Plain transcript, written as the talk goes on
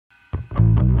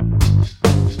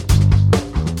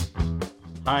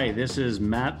Hi, this is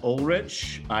Matt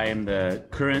Ulrich. I am the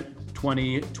current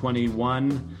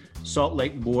 2021 Salt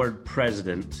Lake Board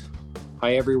President.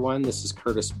 Hi, everyone. This is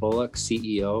Curtis Bullock,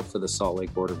 CEO for the Salt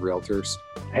Lake Board of Realtors.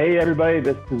 Hey, everybody.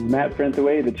 This is Matt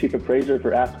Frentaway, the Chief Appraiser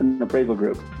for Aspen Appraisal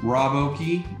Group. Rob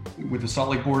Oakey with the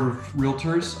Salt Lake Board of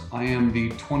Realtors. I am the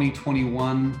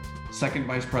 2021 Second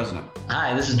Vice President.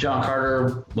 Hi, this is John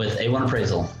Carter with A1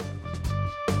 Appraisal.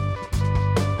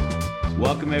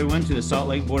 Welcome, everyone, to the Salt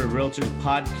Lake Board of Realtors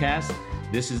podcast.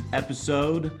 This is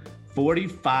episode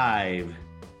 45.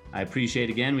 I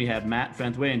appreciate, again, we have Matt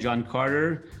Frentaway and John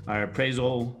Carter, our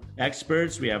appraisal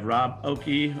experts. We have Rob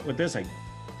Oakey with us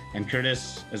and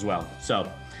Curtis as well. So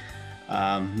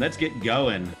let's get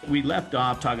going. We left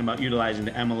off talking about utilizing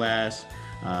the MLS,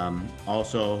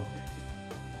 also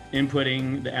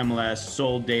inputting the MLS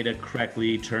sold data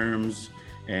correctly, terms,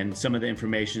 and some of the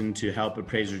information to help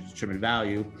appraisers determine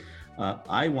value.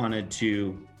 I wanted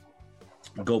to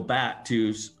go back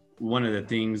to one of the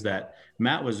things that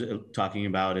Matt was talking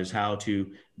about is how to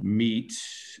meet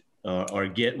or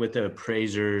get with the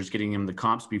appraisers, getting them the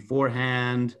comps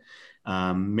beforehand.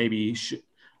 Do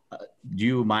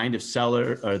you mind if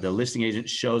seller or the listing agent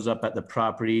shows up at the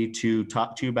property to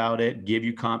talk to you about it, give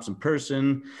you comps in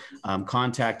person,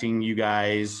 contacting you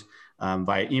guys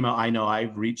via email? I know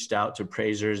I've reached out to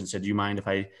appraisers and said, do you mind if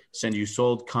I send you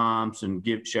sold comps and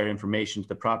share information to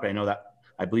the property?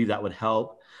 I believe that would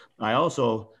help.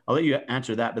 I'll let you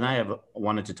answer that, but I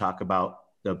wanted to talk about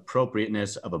the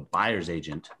appropriateness of a buyer's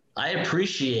agent. I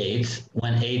appreciate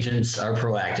when agents are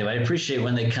proactive. I appreciate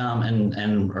when they come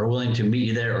and are willing to meet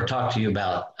you there or talk to you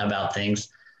about things.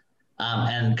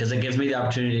 And because it gives me the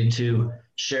opportunity to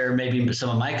share maybe some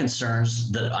of my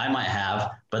concerns that I might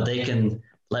have, but they can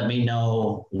let me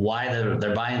know why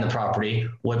they're buying the property,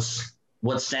 what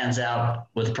stands out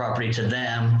with the property to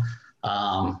them,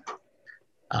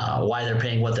 why they're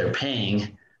paying what they're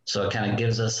paying. So it kind of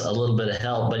gives us a little bit of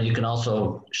help, but you can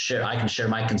also I can share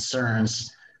my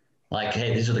concerns, like,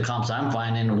 hey, these are the comps I'm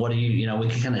finding. What do we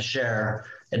can kind of share.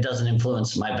 It doesn't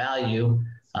influence my value,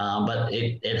 but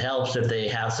it helps if they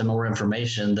have some more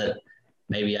information that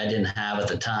maybe I didn't have at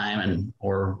the time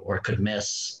or could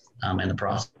miss in the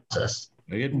process.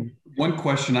 One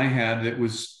question I had that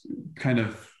was kind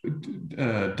of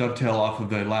dovetail off of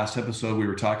the last episode, we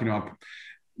were talking about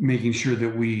making sure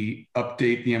that we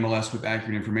update the MLS with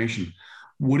accurate information.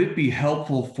 Would it be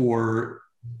helpful for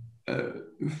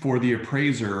the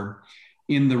appraiser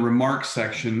in the remarks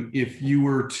section if you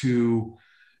were to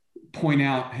point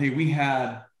out, hey, we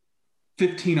had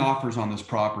 15 offers on this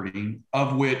property,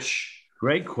 of which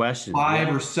great question.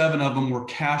 5 or 7 of them were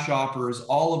cash offers,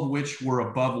 all of which were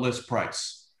above list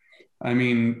price. I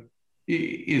mean,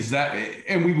 is that,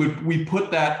 and we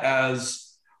put that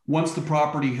as once the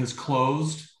property has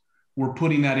closed, we're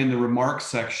putting that in the remarks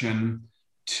section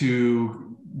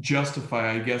to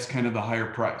justify, I guess, kind of the higher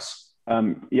price.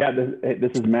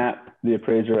 This is Matt, the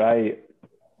appraiser. I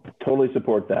totally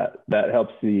support that. That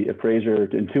helps the appraiser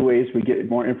in 2 ways. We get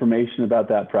more information about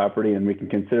that property and we can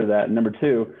consider that. And number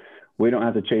 2, we don't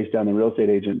have to chase down the real estate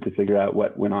agent to figure out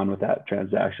what went on with that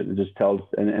transaction. It just tells,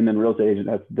 and then the real estate agent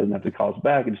doesn't have to call us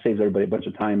back. It just saves everybody a bunch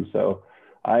of time. So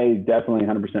I definitely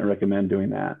 100% recommend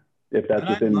doing that. If that's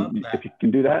within, if you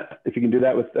can do that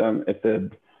with, if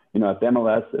the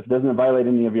MLS, if it doesn't violate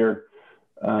any of your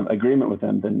agreement with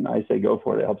them, then I say go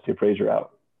for it. It helps the appraiser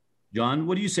out. John,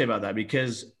 what do you say about that?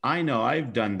 Because I know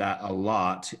I've done that a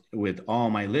lot with all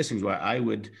my listings where I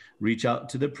would reach out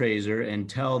to the appraiser and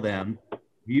tell them,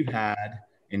 we've had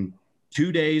in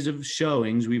 2 days of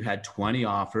showings, we've had 20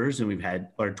 offers and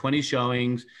 20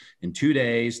 showings in 2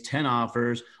 days, 10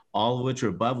 offers, all of which are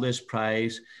above list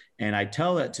price. And I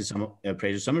tell that to some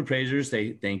appraisers. Some appraisers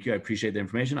say, thank you, I appreciate the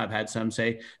information. I've had some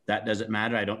say, that doesn't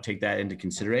matter. I don't take that into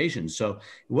consideration. So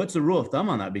what's the rule of thumb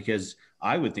on that? Because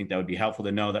I would think that would be helpful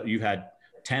to know that you've had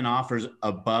 10 offers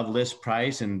above list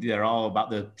price and they're all about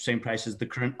the same price as the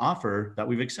current offer that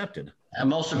we've accepted. And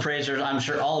most appraisers, I'm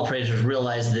sure all appraisers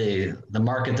realize the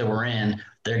market that we're in.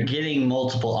 They're getting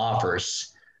multiple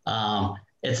offers.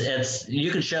 It's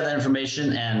you can share that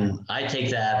information and I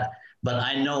take that. But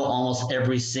I know almost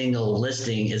every single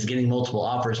listing is getting multiple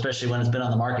offers, especially when it's been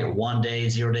on the market 1 day,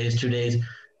 0 days, 2 days.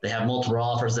 They have multiple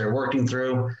offers they're working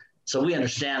through. So we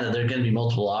understand that there are going to be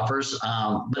multiple offers,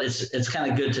 but it's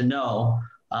kind of good to know.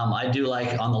 I do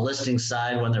like on the listing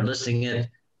side when they're listing it,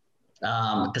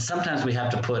 because sometimes we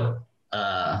have to put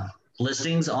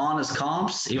listings on as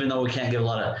comps, even though we can't give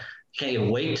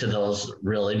weight to those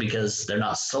really because they're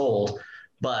not sold.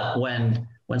 But when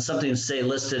something's say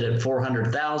listed at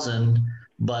 400,000,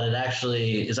 but it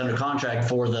actually is under contract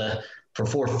for the for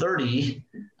 430,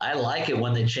 I like it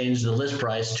when they change the list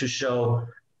price to show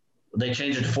they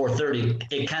change it to 430.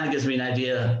 It kind of gives me an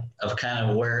idea of kind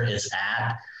of where it's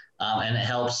at. And it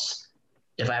helps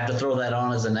if I have to throw that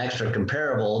on as an extra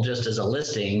comparable, just as a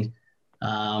listing,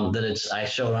 that I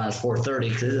show it on as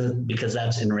 430 because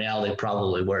that's in reality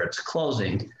probably where it's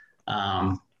closing.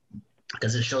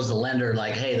 Because it shows the lender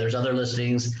like, hey, there's other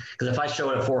listings. Because if I show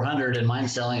it at 400 and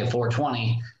mine's selling at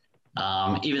 420,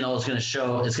 even though it's going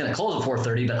to close at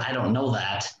 430, but I don't know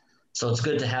that. So it's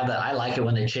good to have that. I like it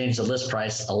when they change the list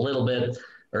price a little bit,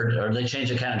 or they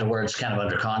change it kind of to where it's kind of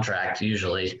under contract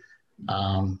usually.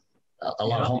 A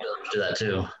lot of home builders do that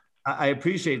too. I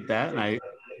appreciate that, and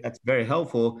that's very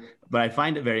helpful. But I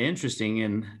find it very interesting,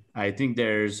 and I think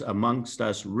there's amongst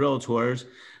us realtors,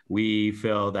 we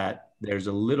feel that there's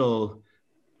a little,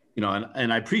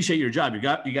 and I appreciate your job.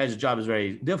 You guys' job is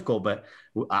very difficult, but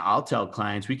I'll tell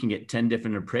clients we can get 10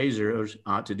 different appraisers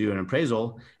to do an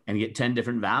appraisal and get 10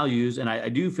 different values. And I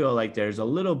do feel like there's a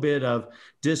little bit of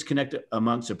disconnect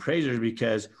amongst appraisers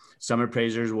because some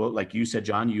appraisers will, like you said,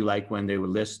 John, you like when they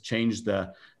would change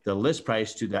the list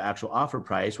price to the actual offer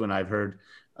price. When I've heard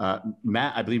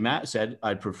Matt, I believe Matt said,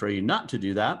 I'd prefer you not to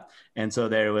do that. And so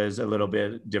there was a little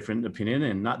bit different opinion,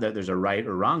 and not that there's a right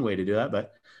or wrong way to do that,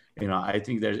 but I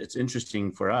think it's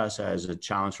interesting for us as a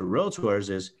challenge for realtors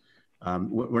is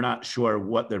we're not sure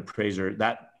what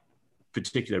that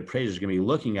particular appraiser is going to be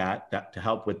looking at that to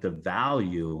help with the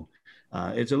value.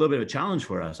 It's a little bit of a challenge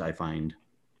for us, I find.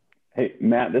 Hey,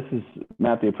 Matt, this is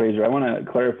Matt, the appraiser. I want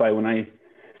to clarify what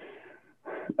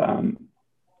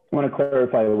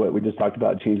we just talked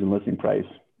about, changing listing price.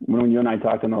 When you and I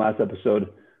talked on the last episode,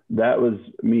 that was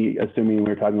me assuming we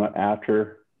were talking about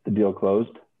after the deal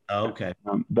closed. Oh, okay.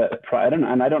 But I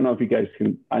don't know if you guys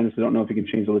can, I honestly don't know if you can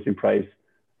change the listing price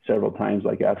several times,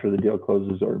 like after the deal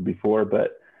closes or before.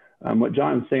 But what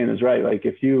John's saying is right. Like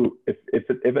if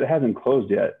it hasn't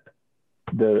closed yet,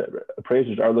 the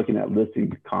appraisers are looking at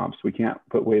listing comps. We can't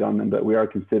put weight on them, but we are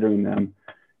considering them.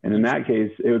 And in that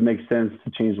case, it would make sense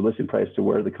to change the listing price to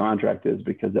where the contract is,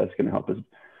 because that's going to help us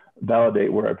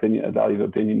validate where a value of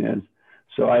opinion is.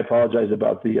 So I apologize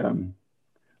about the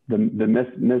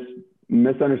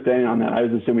misunderstanding on that. I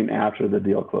was assuming after the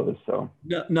deal closed. So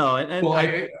no.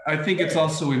 I think it's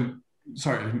also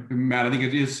sorry, Matt. I think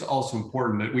it is also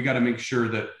important that we got to make sure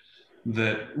that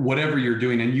whatever you're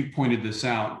doing, and you pointed this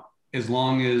out, as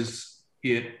long as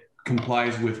it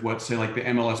complies with what, say, like the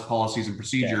MLS policies and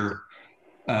procedure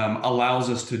allows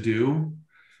us to do,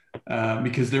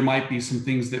 because there might be some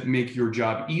things that make your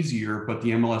job easier, but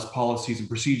the MLS policies and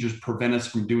procedures prevent us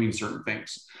from doing certain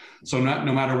things. So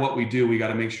no matter what we do, we got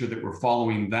to make sure that we're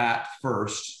following that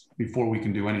first before we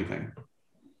can do anything.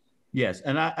 Yes,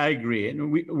 and I agree.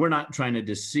 And we're not trying to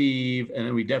deceive,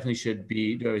 and we definitely should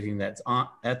do everything that's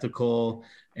ethical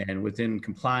and within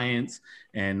compliance.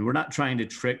 And we're not trying to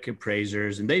trick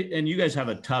appraisers. And you guys have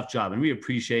a tough job, and we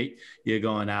appreciate you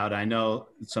going out. I know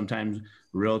sometimes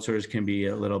realtors can be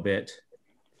a little bit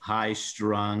high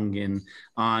strung and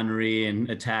ornery and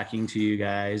attacking to you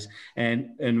guys.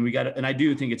 And I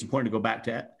do think it's important to go back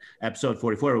to episode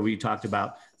 44, where we talked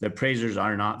about the appraisers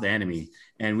are not the enemy.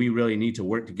 And we really need to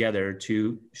work together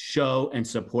to show and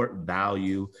support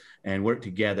value and work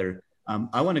together.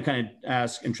 I want to kind of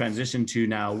ask and transition to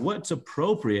now what's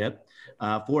appropriate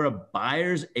for a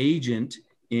buyer's agent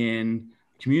in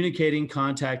communicating,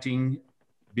 contacting,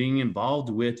 being involved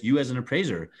with you as an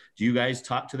appraiser. Do you guys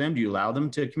talk to them? Do you allow them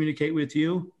to communicate with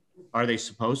you? Are they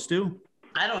supposed to?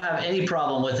 I don't have any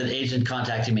problem with an agent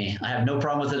contacting me. I have no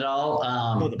problem with it at all.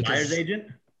 The buyer's agent?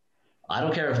 I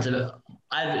don't care if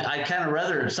I kind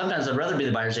of sometimes I'd rather be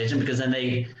the buyer's agent, because then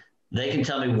they can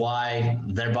tell me why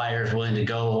their buyer is willing to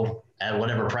go at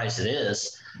whatever price it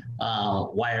is.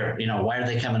 Why are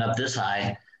they coming up this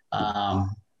high?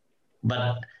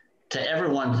 But to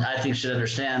everyone, I think should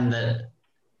understand that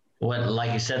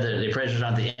like you said, the appraisers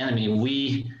aren't the enemy.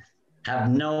 We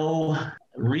have no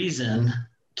reason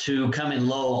to come in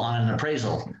low on an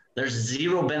appraisal. There's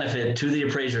zero benefit to the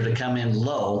appraiser to come in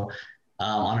low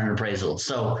on an appraisal.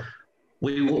 So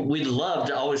we'd love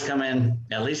to always come in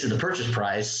at least at the purchase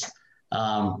price,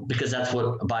 because that's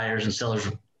what buyers and sellers,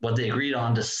 what they agreed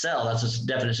on to sell. That's the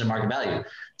definition of market value.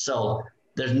 So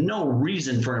there's no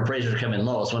reason for an appraiser to come in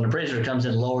low. So when an appraiser comes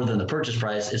in lower than the purchase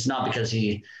price, it's not because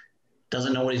he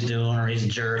doesn't know what he's doing or he's a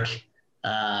jerk.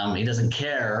 He doesn't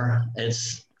care.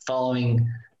 It's following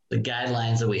the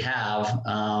guidelines that we have.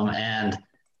 And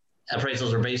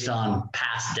appraisals are based on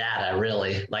past data,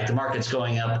 really. Like the market's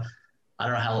going up. I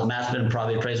don't know how Matt's been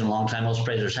probably appraising a long time. Most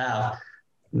appraisers have.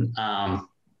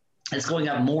 it's going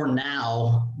up more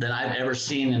now than I've ever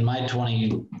seen in my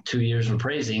 22 years of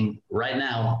appraising. Right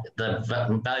now, the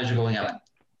values are going up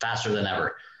faster than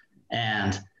ever.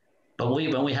 But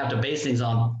when we have to base things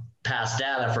on past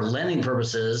data for lending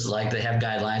purposes, like they have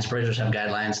guidelines, appraisers have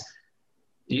guidelines,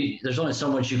 there's only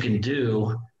so much you can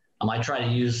do. I try to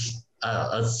use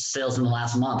sales in the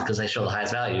last month because they show the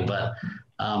highest value, but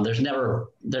there's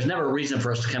never a reason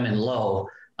for us to come in low.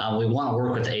 We want to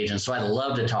work with the agents. So I'd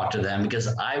love to talk to them because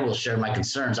I will share my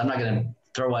concerns. I'm not going to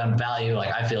throw in value.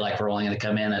 Like I feel like we're only going to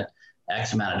come in at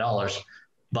X amount of dollars,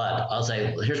 but I'll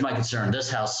say, here's my concern.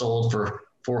 This house sold for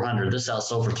 400. This house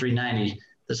sold for 390.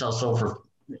 This house sold for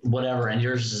whatever. And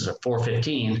yours is at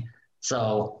 415.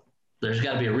 So there's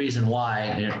got to be a reason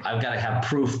why. I've got to have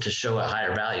proof to show a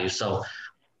higher value. So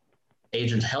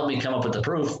agents help me come up with the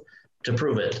proof to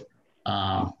prove it.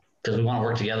 Because we want to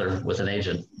work together with an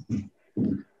agent.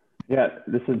 Yeah,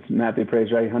 this is Matt the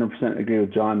appraiser. I 100% agree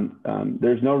with John.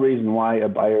 There's no reason why a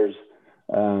buyer's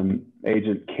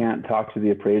agent can't talk to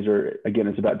the appraiser. Again,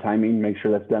 it's about timing. Make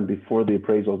sure that's done before the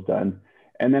appraisal is done.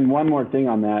 And then one more thing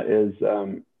on that is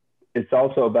it's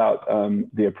also about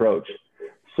the approach.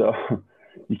 So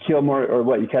you kill more, or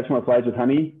what? You catch more flies with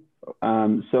honey.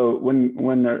 So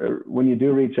when you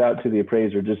do reach out to the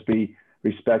appraiser, just be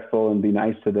respectful and be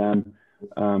nice to them.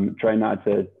 Try not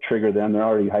to trigger them. They're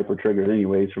already hyper triggered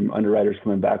anyways from underwriters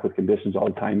coming back with conditions all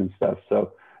the time and stuff.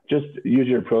 So just use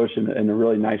your approach in a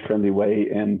really nice, friendly way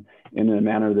and in a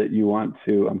manner that you want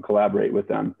to collaborate with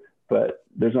them. But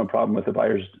there's no problem with the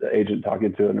buyer's agent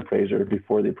talking to an appraiser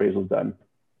before the appraisal is done.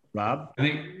 Rob? I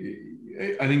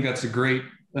think that's a great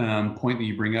point that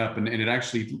you bring up. And it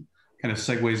actually kind of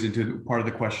segues into part of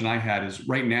the question I had is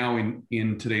right now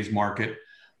in today's market,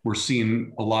 we're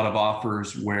seeing a lot of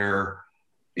offers where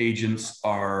agents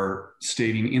are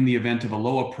stating in the event of a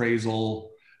low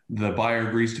appraisal, the buyer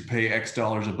agrees to pay X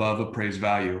dollars above appraised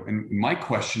value. And my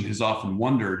question has often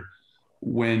wondered,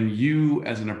 when you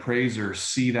as an appraiser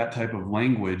see that type of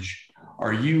language,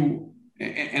 are you,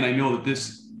 and I know that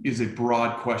this is a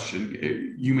broad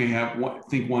question, you may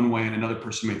think one way and another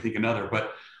person may think another,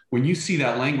 but when you see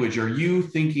that language, are you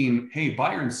thinking, hey,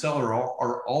 buyer and seller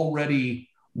are already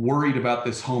worried about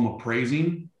this home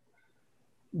appraising?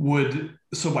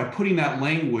 So by putting that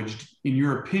language, in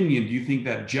your opinion, do you think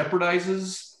that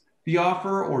jeopardizes the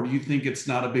offer, or do you think it's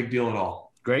not a big deal at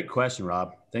all? Great question,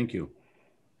 Rob. Thank you.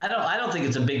 I don't think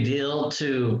it's a big deal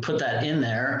to put that in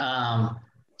there.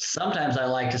 Sometimes I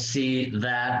like to see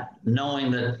that,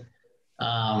 knowing that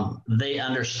they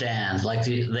understand, like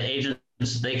the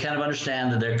agents, they kind of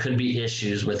understand that there could be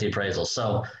issues with the appraisal.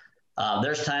 So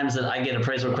there's times that I get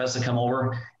appraisal requests to come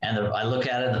over and I look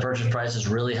at it, the purchase price is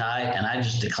really high and I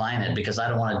just decline it because I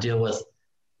don't want to deal with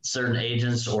certain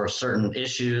agents or certain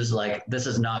issues. Like this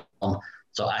is not,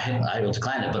 so I will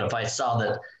decline it. But if I saw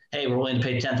that, hey, we're willing to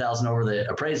pay $10,000 over the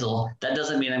appraisal, that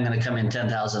doesn't mean I'm going to come in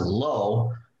 $10,000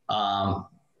 low. I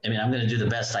mean, I'm going to do the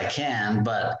best I can,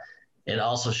 but it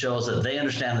also shows that they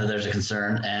understand that there's a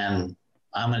concern and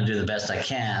I'm going to do the best I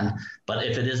can. But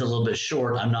if it is a little bit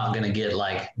short, I'm not going to get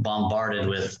like bombarded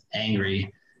with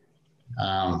angry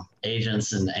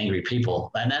agents and angry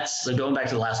people. And that's, so going back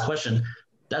to the last question,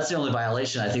 that's the only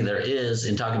violation I think there is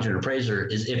in talking to an appraiser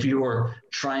is if you are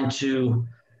trying to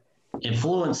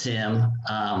influence him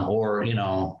or, you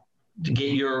know, to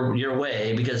get your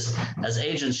way, because as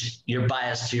agents, you're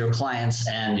biased to your clients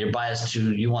and you're biased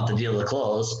to, you want the deal to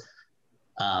close.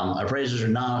 Appraisers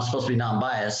are supposed to be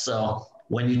non-biased. So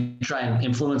when you try and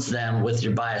influence them with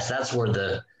your bias, that's where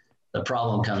the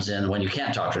problem comes in when you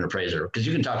can't talk to an appraiser, because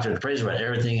you can talk to an appraiser about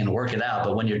everything and work it out.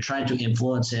 But when you're trying to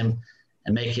influence him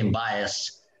and make him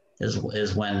biased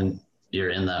is when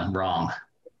you're in the wrong.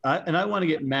 And I want to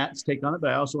get Matt's take on it, but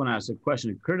I also want to ask a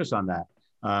question to Curtis on that.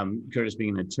 Curtis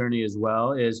being an attorney as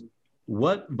well, is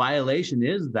what violation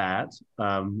is that?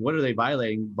 What are they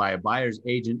violating by a buyer's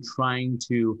agent trying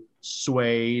to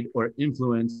sway or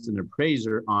influence an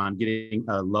appraiser on getting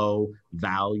a low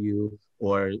value,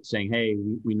 or saying, hey,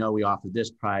 we know we offer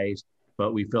this price,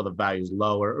 but we feel the value is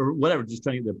low, or whatever, just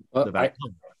trying to get the value.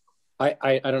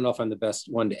 I don't know if I'm the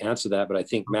best one to answer that, but I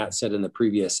think Matt said in the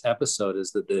previous episode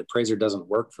is that the appraiser doesn't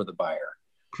work for the buyer.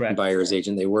 Correct. Buyer's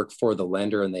agent, they work for the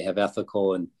lender and they have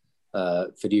ethical and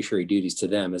fiduciary duties to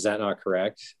them. Is that not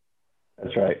correct?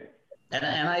 That's right. And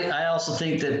I also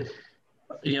think that,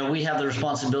 you know, we have the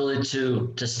responsibility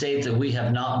to state that we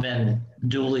have not been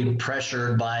duly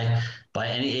pressured by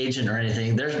any agent or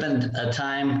anything. There's been a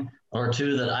time or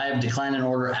two that I have declined an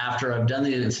order after I've done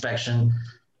the inspection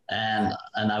and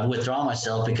I've withdrawn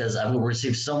myself because I've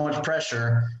received so much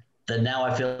pressure that now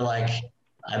I feel like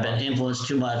I've been influenced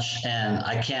too much and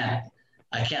I can't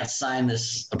I can't sign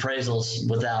this appraisals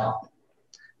without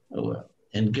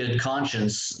in good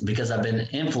conscience because I've been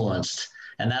influenced.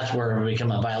 And that's where it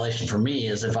become a violation for me,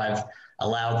 is if I've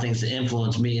allowed things to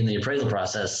influence me in the appraisal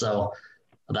process. So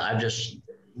I've just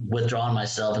withdrawn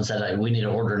myself and said, we need to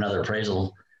order another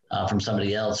appraisal from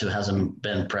somebody else who hasn't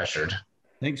been pressured.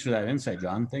 Thanks for that insight,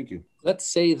 John. Thank you. Let's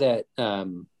say that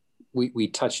we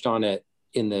touched on it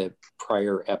in the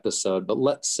prior episode, but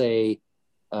let's say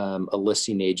a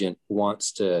listing agent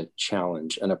wants to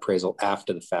challenge an appraisal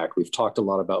after the fact. We've talked a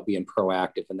lot about being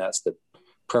proactive, and that's the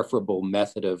preferable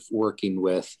method of working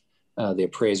with the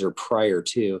appraiser prior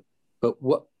to. But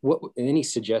what any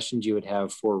suggestions you would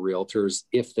have for realtors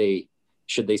if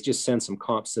should they just send some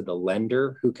comps to the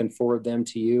lender who can forward them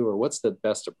to you, or what's the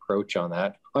best approach on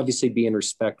that? Obviously, being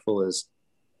respectful is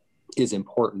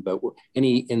important, but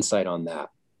any insight on that,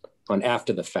 on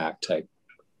after the fact type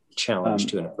challenge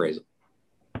to an appraisal?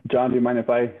 John, do you mind if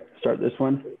I start this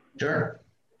one? Sure.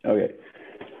 Okay.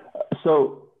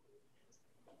 So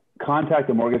contact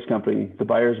the mortgage company, the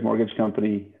buyer's mortgage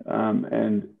company,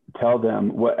 and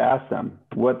ask them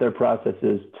what their process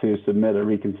is to submit a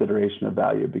reconsideration of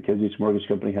value, because each mortgage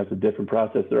company has a different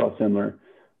process. They're all similar,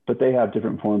 but they have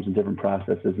different forms and different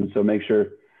processes. And so make sure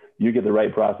you get the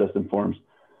right process and forms.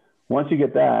 Once you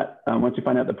get that, once you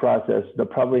find out the process, they'll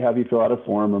probably have you fill out a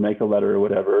form or make a letter or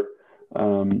whatever.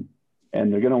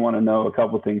 And they're going to want to know a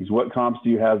couple of things. What comps do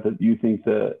you have that you think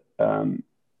the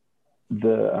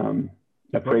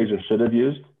appraiser should have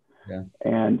used? Yeah.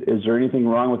 And is there anything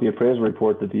wrong with the appraisal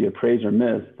report that the appraiser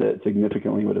missed that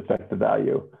significantly would affect the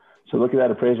value? So look at that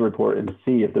appraisal report and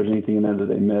see if there's anything in there that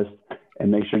they missed,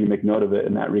 and make sure you make note of it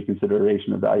in that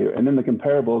reconsideration of value. And then the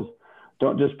comparables,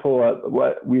 don't just pull up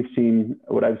what I've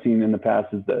seen in the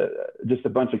past is just a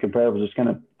bunch of comparables, just kind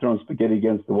of throwing spaghetti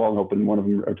against the wall and hoping one of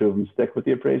them or two of them stick with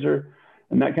the appraiser.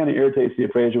 And that kind of irritates the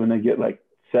appraiser when they get like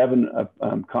 7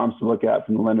 comps to look at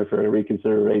from the lender for a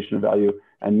reconsideration of value,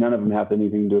 and none of them have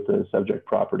anything to do with the subject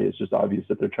property. It's just obvious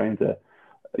that they're trying to,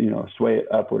 sway it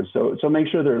upwards. So make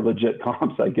sure they're legit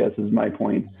comps, I guess, is my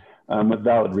point, with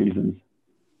valid reasons.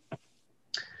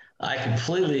 I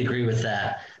completely agree with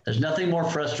that. There's nothing more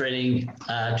frustrating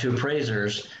to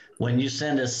appraisers when you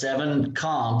send us 7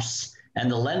 comps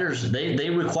and the lenders, they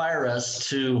require us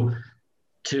to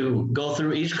go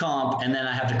through each comp, and then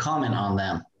I have to comment on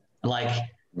them. Like,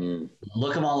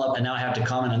 look them all up, and now I have to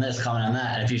comment on this, comment on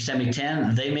that. And if you send me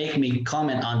 10, they make me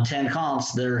comment on 10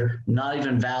 comps that are not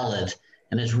even valid.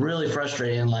 And it's really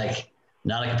frustrating, like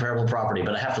not a comparable property,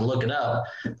 but I have to look it up.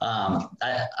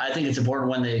 I think it's important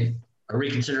when a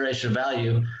reconsideration of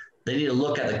value, they need to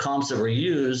look at the comps that were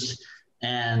used.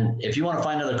 And if you want to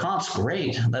find other comps,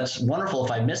 great. That's wonderful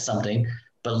if I missed something,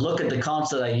 but look at the comps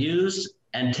that I used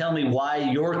and tell me why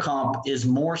your comp is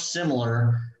more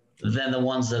similar than the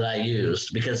ones that I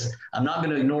used, because I'm not going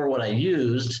to ignore what I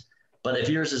used, but if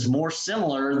yours is more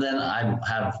similar, then I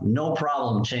have no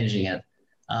problem changing it.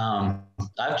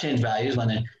 I've changed values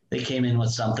when they came in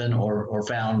with something or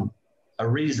found a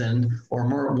reason, or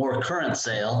more current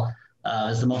sale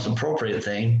is the most appropriate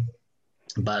thing,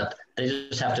 but they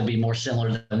just have to be more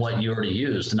similar than what you already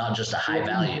used, not just a high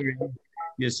value.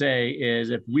 You say is,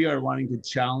 if we are wanting to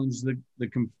challenge the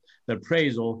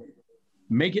appraisal,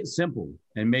 make it simple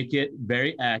and make it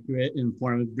very accurate,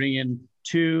 informative. Bring in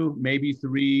 2, maybe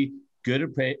 3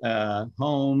 good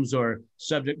homes or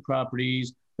subject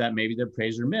properties that maybe the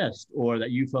appraiser missed or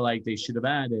that you feel like they should have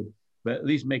added, but at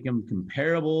least make them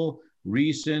comparable,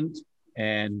 recent,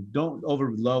 and don't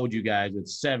overload you guys with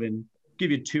 7.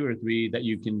 Give you 2 or 3 that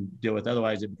you can deal with.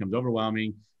 Otherwise, it becomes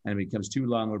overwhelming and it becomes too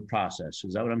long of a process.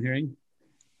 Is that what I'm hearing?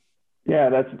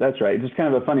 Yeah, that's right. Just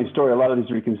kind of a funny story. A lot of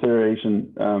these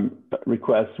reconsideration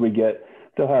requests we get,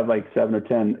 they'll have like 7 or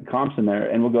 10 comps in there,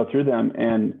 and we'll go through them,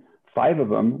 and 5 of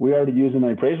them we already used in the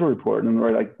appraisal report, and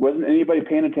we're like, wasn't anybody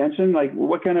paying attention? Like,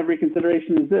 what kind of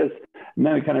reconsideration is this? And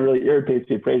then it kind of really irritates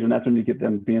the appraiser, and that's when you get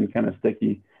them being kind of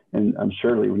sticky and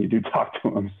unsurely when you do talk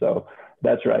to them. So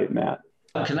that's right, Matt.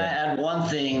 Can I add one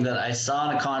thing that I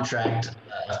saw in a contract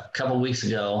a couple of weeks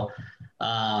ago?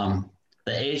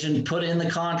 The agent put in the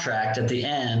contract at the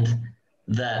end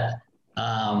that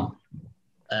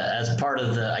as part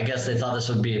of the, I guess they thought this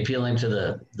would be appealing to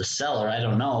the seller. I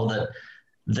don't know, that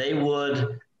they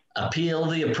would appeal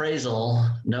the appraisal.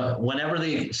 No,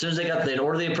 as soon as they'd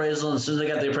order the appraisal, and as soon as they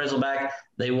got the appraisal back,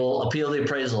 they will appeal the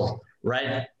appraisal,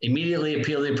 right? Immediately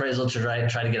appeal the appraisal to try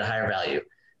to get a higher value.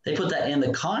 They put that in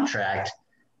the contract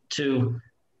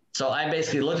so I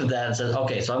basically looked at that and said,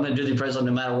 okay, so I'm going to do the appraisal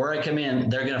no matter where I come in,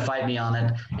 they're going to fight me on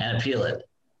it and appeal it.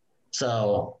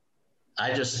 So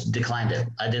I just declined it.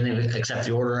 I didn't even accept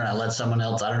the order, and I let someone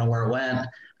else, I don't know where it went.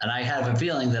 And I have a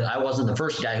feeling that I wasn't the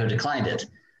first guy who declined it.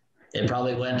 It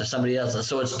probably went to somebody else.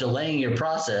 So it's delaying your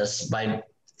process by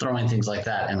throwing things like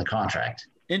that in the contract.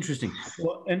 Interesting.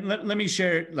 Well, and let me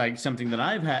share like something that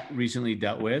I've had recently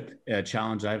dealt with. A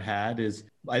challenge I've had is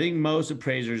I think most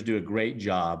appraisers do a great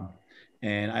job.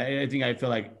 And I think I feel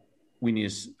like we need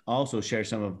to also share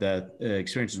some of the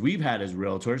experiences we've had as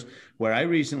realtors, where I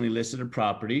recently listed a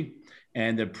property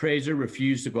and the appraiser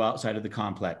refused to go outside of the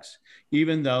complex.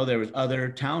 Even though there was other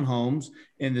townhomes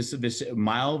in this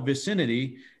mile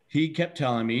vicinity, he kept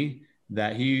telling me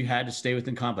that he had to stay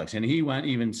within complex. And he went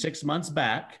even 6 months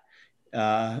back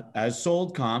as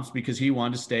sold comps because he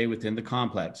wanted to stay within the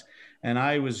complex. And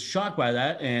I was shocked by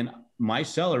that. And my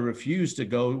seller refused to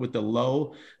go with the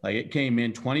low, like it came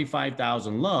in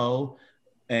 25,000 low.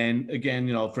 And again,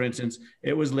 you know, for instance,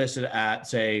 it was listed at,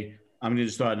 say, I'm going to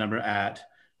just throw a number at,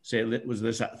 say it was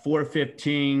listed at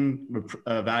 415,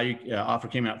 value offer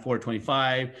came in at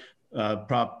 425,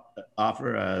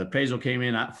 appraisal came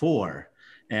in at 4.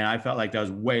 And I felt like that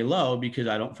was way low because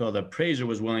I don't feel the appraiser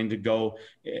was willing to go,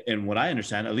 and what I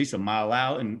understand, at least a mile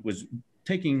out, and was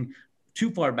taking too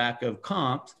far back of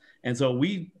comps. And so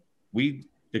we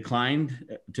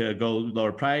declined to go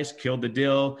lower price, killed the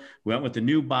deal, went with the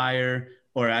new buyer,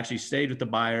 or actually stayed with the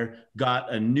buyer,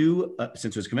 got a new,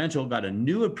 since it was conventional, got a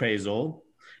new appraisal,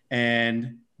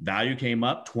 and value came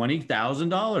up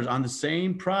 $20,000 on the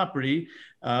same property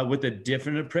with a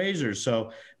different appraiser.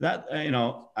 So that, you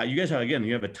know, you guys have, again,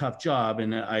 you have a tough job,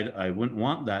 and I wouldn't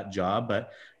want that job,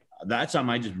 but that's something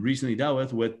I just recently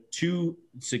dealt with two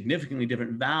significantly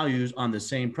different values on the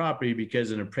same property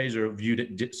because an appraiser viewed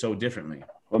it so differently.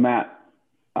 Well, Matt,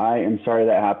 I am sorry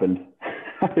that happened.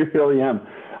 I really am.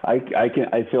 I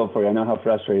feel for you. I know how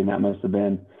frustrating that must have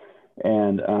been.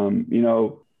 And, you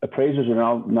know, appraisers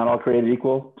are not all created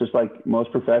equal, just like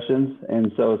most professions.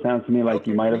 And so it sounds to me like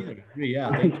you might have, you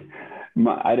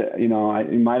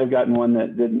might have gotten one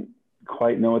that didn't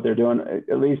quite know what they're doing.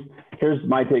 At least here's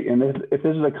my take. And if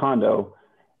this is a condo,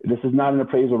 this is not an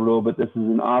appraisal rule, but this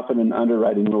is often an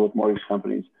underwriting rule with mortgage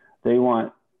companies. They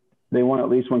want at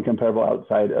least one comparable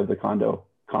outside of the condo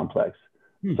complex.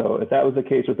 So if that was the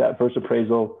case with that first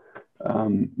appraisal,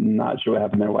 not sure what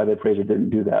happened there, why the appraiser didn't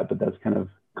do that, but that's kind of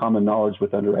common knowledge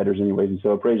with underwriters anyways. And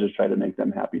so appraisers try to make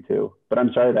them happy too. But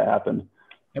I'm sorry that happened.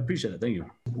 I appreciate it. Thank you.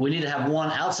 We need to have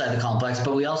one outside the complex,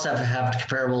 but we also have to have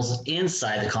comparables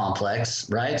inside the complex,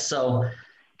 right? So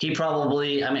he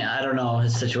probably, I mean, I don't know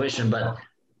his situation, but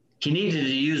he needed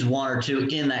to use one or two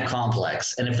in that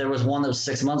complex. And if there was one that was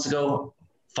 6 months ago,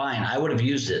 fine, I would have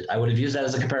used it. I would have used that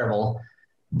as a comparable.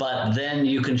 But then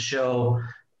you can show,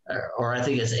 or I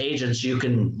think as agents, you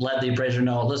can let the appraiser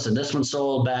know, listen, this one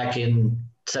sold back in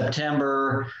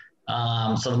September.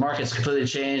 So the market's completely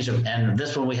changed. And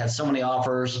this one, we had so many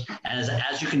offers. And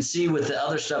as you can see with the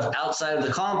other stuff outside of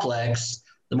the complex,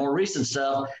 the more recent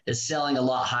stuff is selling a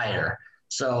lot higher.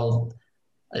 So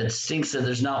it stinks that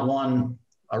there's not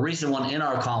a recent one in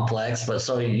our complex, but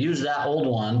so you use that old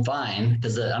one, fine,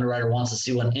 because the underwriter wants to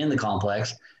see one in the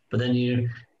complex. But then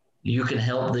you can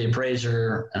help the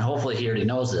appraiser, and hopefully he already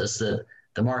knows this, that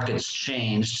the market's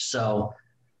changed. So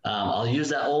I'll use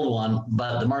that old one,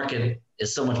 but the market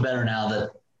is so much better now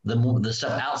that the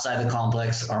stuff outside the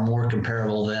complex are more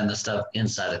comparable than the stuff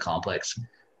inside the complex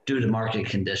due to market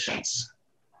conditions.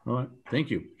 All right.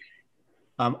 Thank you.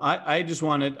 I just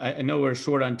wanted, I know we're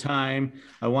short on time.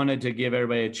 I wanted to give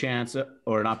everybody a chance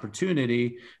or an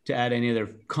opportunity to add any other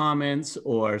comments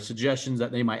or suggestions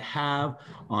that they might have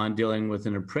on dealing with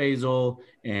an appraisal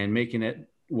and making it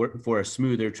work for a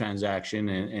smoother transaction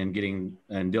and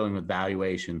dealing with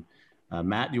valuation.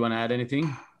 Matt, do you want to add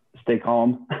anything? Stay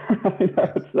calm.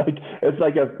 It's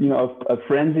like a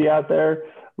frenzy out there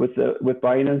with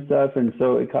buying and stuff, and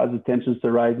so it causes tensions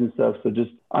to rise and stuff. So just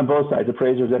on both sides,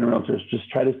 appraisers and realtors, just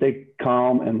try to stay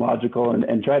calm and logical,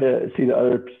 and try to see the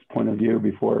other point of view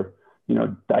before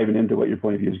diving into what your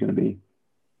point of view is going to be.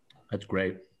 That's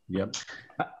great. Yep.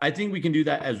 I think we can do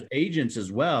that as agents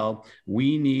as well.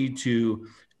 We need to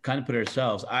kind of put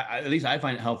ourselves, at least I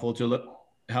find it helpful to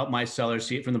help my seller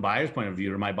see it from the buyer's point of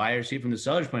view, or my buyer see it from the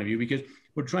seller's point of view, because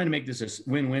we're trying to make this a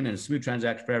win-win and a smooth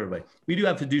transaction for everybody. We do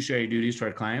have fiduciary duties to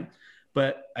our client,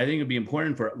 but I think it'd be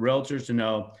important for realtors to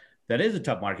know that it is a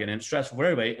tough market and it's stressful for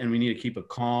everybody, and we need to keep a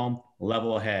calm,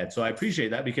 level head. So I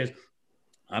appreciate that, because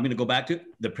I'm going to go back to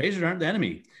the appraisers aren't the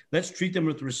enemy. Let's treat them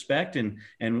with respect. And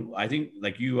I think,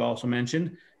 like you also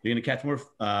mentioned, you're going to catch more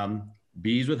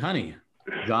bees with honey.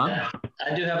 John?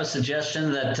 I do have a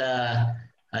suggestion that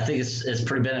I think it's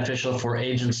pretty beneficial for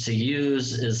agents to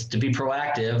use, is to be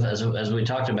proactive, as we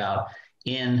talked about.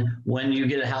 in when you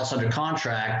get a house under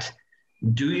contract,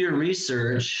 do your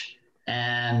research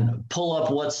and pull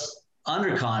up what's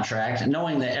under contract,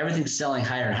 knowing that everything's selling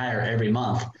higher and higher every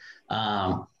month.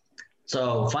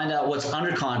 So find out what's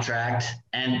under contract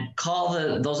and call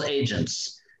those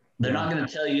agents. They're not going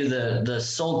to tell you the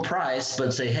sold price,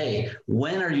 but say, hey,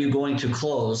 when are you going to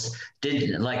close? Did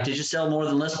you sell more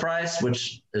than list price,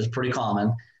 which is pretty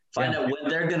common. Find out when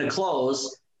they're going to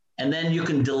close, and then you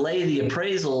can delay the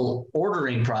appraisal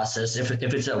ordering process. If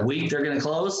it's a week they're going to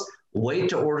close, wait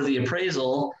to order the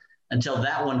appraisal until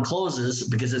that one closes,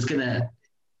 because it's going to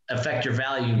affect your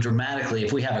value dramatically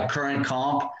if we have a current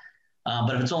comp.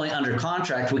 But if it's only under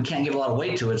contract, we can't give a lot of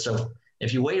weight to it. So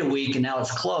if you wait a week and now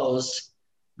it's closed,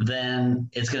 then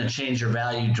it's going to change your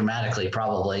value dramatically,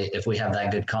 probably, if we have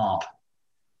that good comp.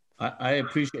 I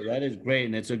appreciate that. Is great.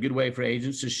 And it's a good way for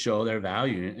agents to show their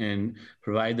value and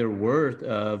provide their worth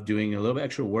of doing a little bit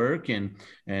extra work and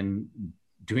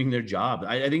doing their job.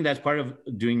 I think that's part of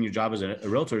doing your job as a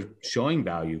realtor, showing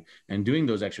value and doing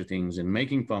those extra things and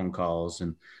making phone calls.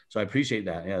 And so I appreciate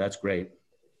that. Yeah, that's great.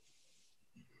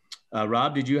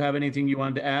 Rob, did you have anything you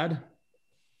wanted to add?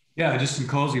 Yeah, just in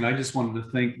closing, I just wanted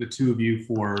to thank the two of you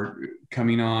for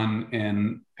coming on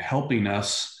and helping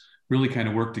us really kind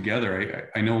of work together.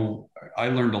 I know I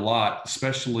learned a lot,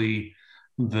 especially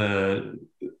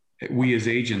we as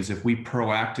agents, if we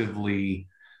proactively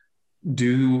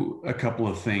do a couple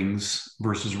of things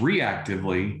versus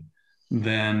reactively,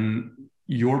 then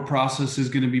your process is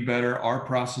going to be better. Our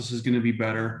process is going to be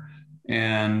better.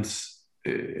 And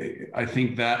I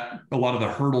think that a lot of the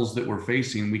hurdles that we're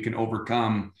facing, we can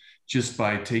overcome just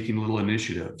by taking a little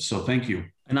initiative. So thank you.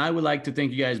 And I would like to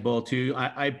thank you guys both too.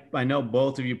 I know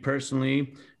both of you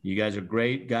personally. You guys are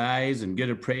great guys and good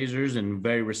appraisers and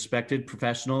very respected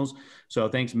professionals. So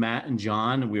thanks, Matt and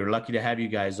John. We were lucky to have you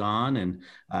guys on. And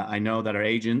I know that our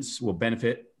agents will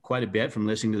benefit quite a bit from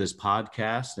listening to this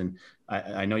podcast. And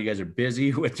I know you guys are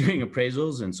busy with doing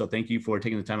appraisals. And so thank you for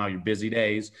taking the time out of your busy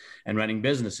days and running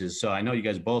businesses. So I know you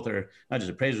guys both are not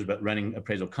just appraisers, but running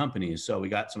appraisal companies. So we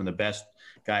got some of the best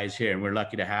guys here and we're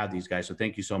lucky to have these guys. So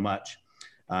thank you so much.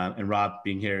 And Rob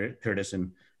being here, Curtis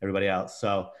and everybody else.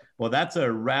 So, well, that's a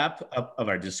wrap up of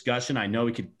our discussion. I know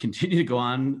we could continue to go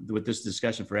on with this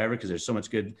discussion forever because there's so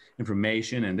much good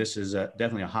information and this is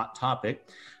definitely a hot topic.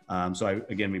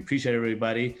 Again, we appreciate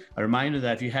everybody. A reminder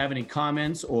that if you have any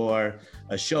comments or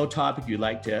a show topic you'd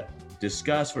like to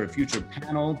discuss for a future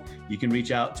panel, you can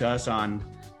reach out to us on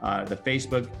the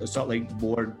Facebook Salt Lake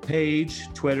Board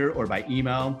page, Twitter, or by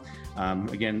email.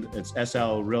 Again, it's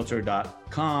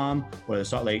slrealtor.com or the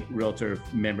Salt Lake Realtor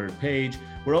member page.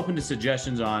 We're open to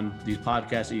suggestions on these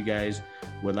podcasts that you guys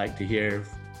would like to hear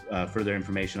further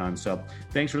information on. So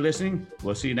thanks for listening.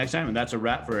 We'll see you next time. And that's a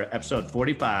wrap for episode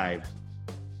 45.